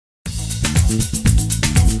Hello?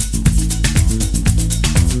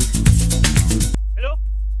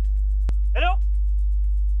 Hello?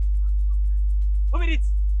 Who is it?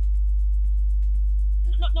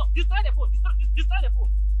 No, destroy the phone. Destroy the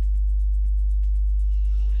phone.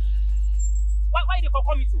 Why they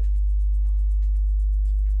call me so?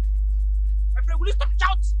 My friend, will you stop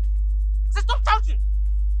shouting? I said stop shouting.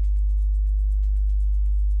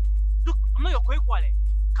 Look, I'm not your co-equal.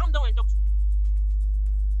 Calm down and talk to me.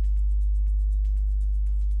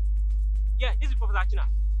 Yeah, this is Proffessor Achina.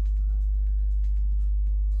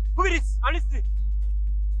 Who is this? I'm listening.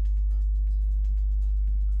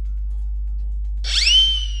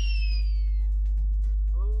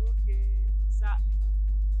 Okay, sir.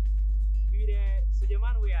 You there? So the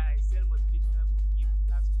man where I sell motivational book give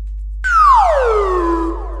last week.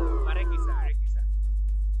 Correct, sir.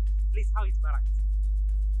 Please, how is Barracks?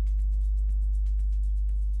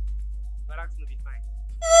 Barracks will be fine.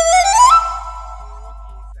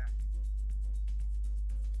 Okay, sir.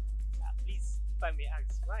 Sir, please, if I may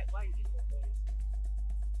ask, why you did not do this?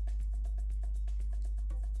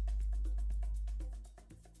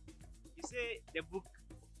 You say the book,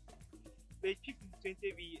 page 50 to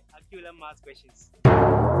 20 be Achina math questions.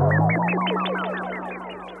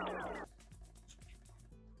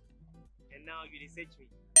 And now you research me.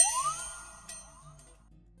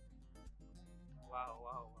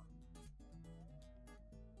 Wow.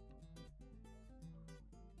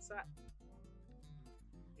 Sir,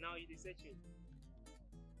 now you research me.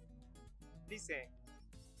 Listen,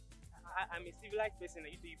 I'm a civilized person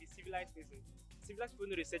and you be civilized person. Civilized people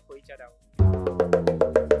no research for each other.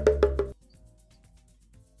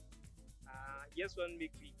 Just one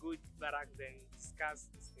make we go to barracks and discuss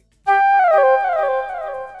this thing.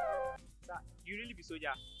 Sir, you really be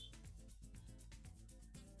soldier?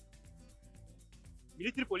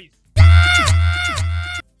 Military police? Okay.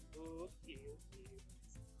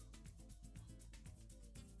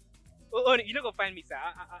 Oh, you're not gonna find me, sir.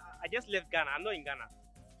 I just left Ghana. I'm not in Ghana.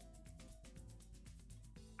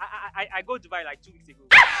 I go to Dubai like 2 weeks ago.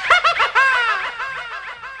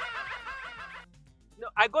 No,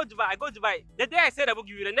 I go to Dubai. The day I said I will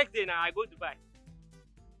give you, the next day now I go to Dubai.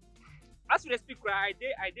 As we speak, I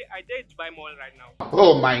did Dubai Mall right now.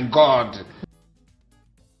 Oh my God!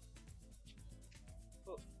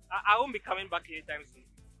 So, I won't be coming back anytime soon.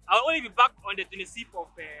 I'll only be back on the 26th of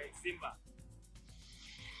December.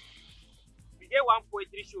 We get one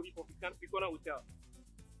poetry show before Picona Hotel.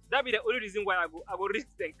 That'll be the only reason why I go risk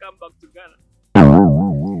and come back to Ghana.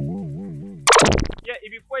 Yeah,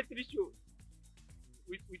 if you poetry show.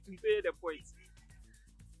 We pay the points.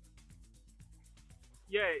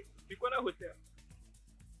 Yeah, Picona Hotel.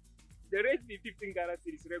 The rate be 15 Ghana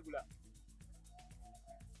cedis regular.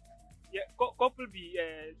 Yeah, couple be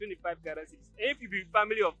 25 Ghana cedis. And if you be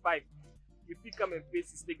family of 5, you pick come and pay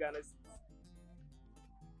 60 Ghana cedis.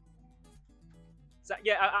 So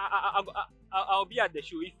yeah, I'll be at the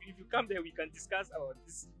show. If you come there, we can discuss about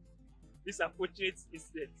this unfortunate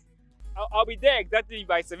incident. I'll be there exactly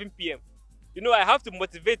by 7 p.m. You know, I have to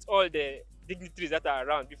motivate all the dignitaries that are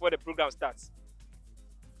around before the program starts.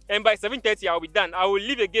 And by 7:30, I'll be done. I will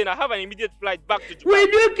leave again. I have an immediate flight back to Dubai. Will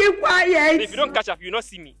you keep quiet? So if you don't catch up, you'll not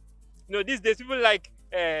see me. You know, these days people like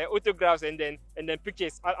autographs and then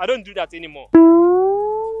pictures. I don't do that anymore.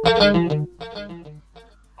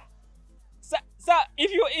 Sir,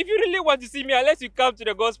 if you really want to see me, unless you come to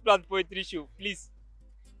the Gospel Poetry Show, please.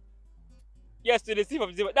 Yes, to the 6th of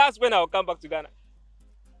December. That's when I'll come back to Ghana.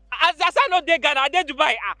 As I not there Ghana, I there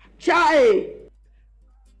Dubai. Chai!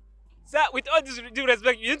 Sir, with all this due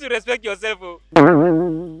respect, you need to respect yourself. Oh.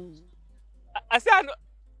 I said I know.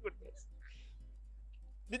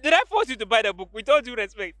 Did I force you to buy the book? With all due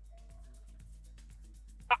respect.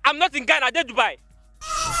 I'm not in Ghana, I there Dubai.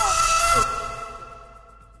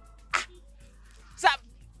 Sir,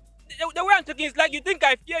 the way I'm talking is like you think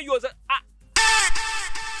I fear you.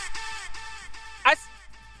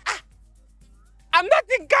 I'm not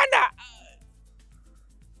in Ghana.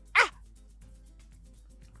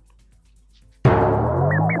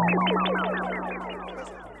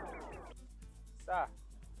 Sir.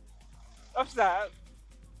 Officer.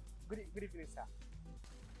 Good evening, sir.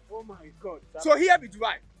 Oh my God. Sir. So here be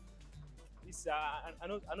Dubai. This I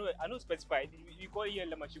know specified. You call here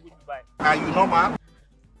Lamashugu Dubai. Are you normal?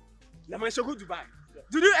 Lamashugu Dubai. Yeah.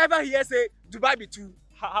 Did you ever hear say Dubai be too?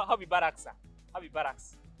 How be barracks, sir? How be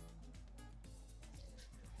barracks?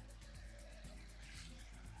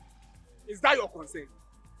 Is that your concern?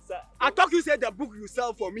 Sir, I thought you said the book you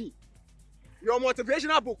sell for me. Your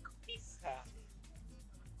motivational book. Sir.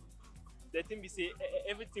 The thing we say,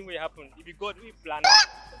 everything will happen. If you God, we plan.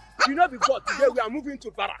 You know, because today we are moving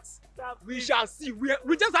to barracks. We shall see.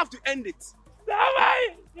 We just have to end it.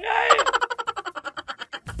 Bye.